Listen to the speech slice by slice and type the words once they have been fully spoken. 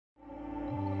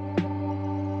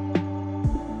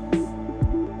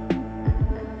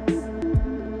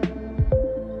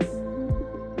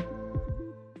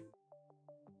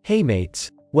Hey mates,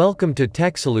 welcome to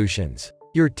Tech Solutions,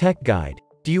 your tech guide.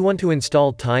 Do you want to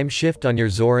install Timeshift on your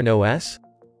Zorin OS?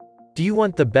 Do you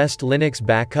want the best Linux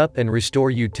backup and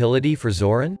restore utility for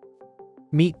Zorin?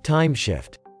 Meet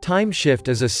Timeshift. Timeshift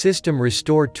is a system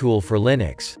restore tool for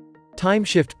Linux.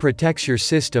 Timeshift protects your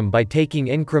system by taking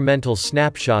incremental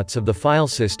snapshots of the file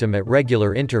system at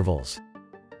regular intervals.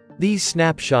 These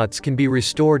snapshots can be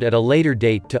restored at a later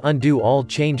date to undo all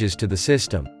changes to the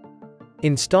system.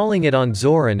 Installing it on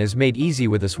Zorin is made easy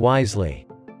with us wisely.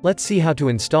 Let's see how to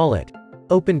install it.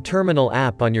 Open Terminal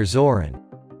app on your Zorin.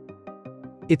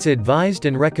 It's advised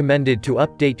and recommended to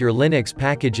update your Linux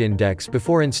package index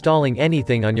before installing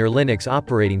anything on your Linux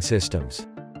operating systems.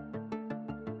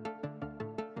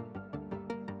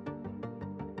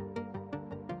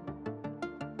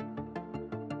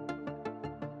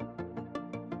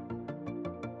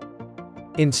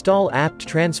 Install apt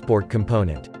transport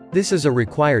component. This is a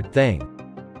required thing.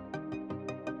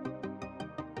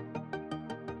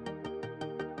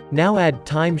 Now add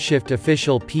Timeshift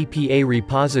official PPA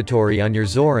repository on your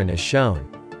Zorin as shown.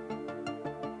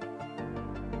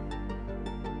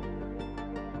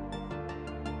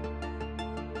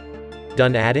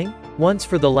 Done adding? Once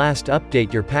for the last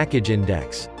update your package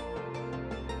index.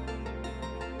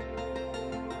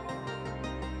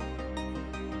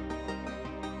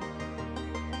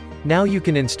 Now you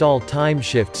can install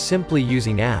Timeshift simply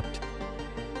using apt.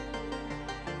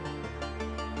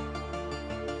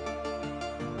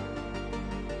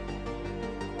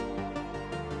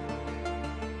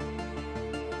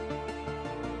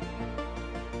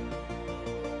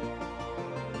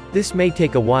 This may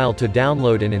take a while to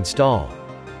download and install.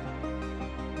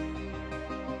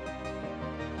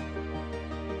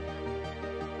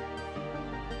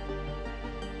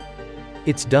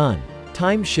 It's done.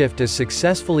 Timeshift is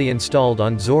successfully installed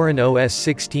on Zorin OS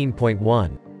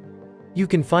 16.1. You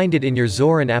can find it in your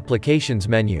Zorin Applications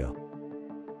menu.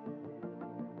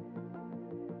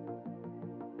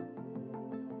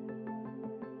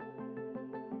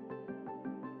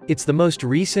 It's the most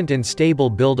recent and stable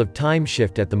build of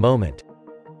Timeshift at the moment.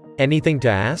 Anything to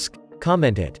ask?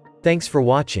 Comment it. Thanks for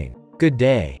watching. Good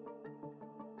day.